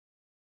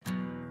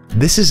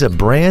This is a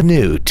brand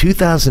new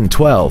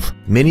 2012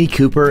 Mini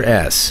Cooper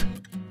S.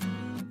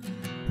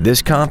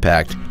 This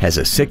compact has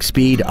a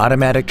 6-speed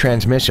automatic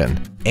transmission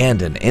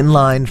and an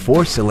inline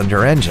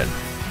 4-cylinder engine.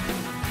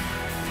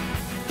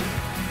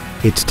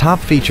 Its top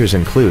features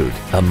include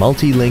a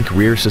multi-link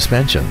rear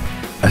suspension,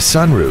 a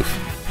sunroof,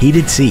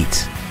 heated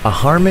seats, a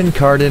Harman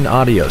Kardon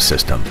audio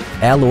system,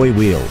 alloy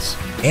wheels,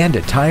 and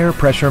a tire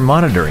pressure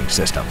monitoring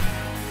system.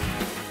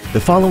 The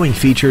following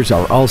features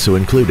are also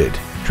included: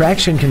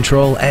 traction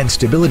control and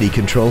stability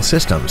control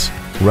systems,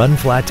 run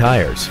flat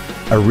tires,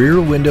 a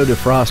rear window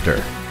defroster,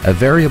 a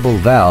variable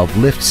valve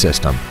lift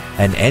system,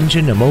 an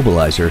engine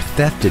immobilizer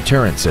theft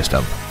deterrent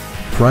system,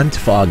 front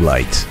fog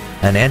lights,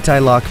 an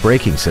anti-lock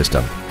braking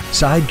system,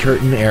 side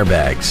curtain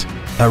airbags,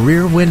 a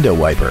rear window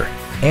wiper,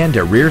 and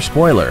a rear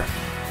spoiler.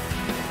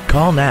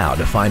 Call now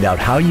to find out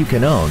how you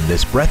can own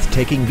this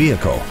breathtaking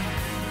vehicle.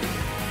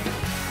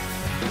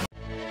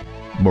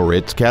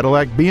 Moritz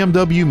Cadillac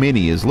BMW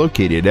Mini is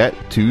located at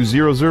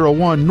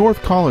 2001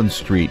 North Collins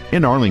Street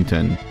in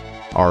Arlington.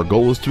 Our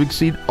goal is to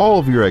exceed all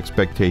of your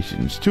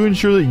expectations to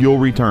ensure that you'll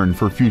return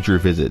for future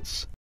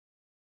visits.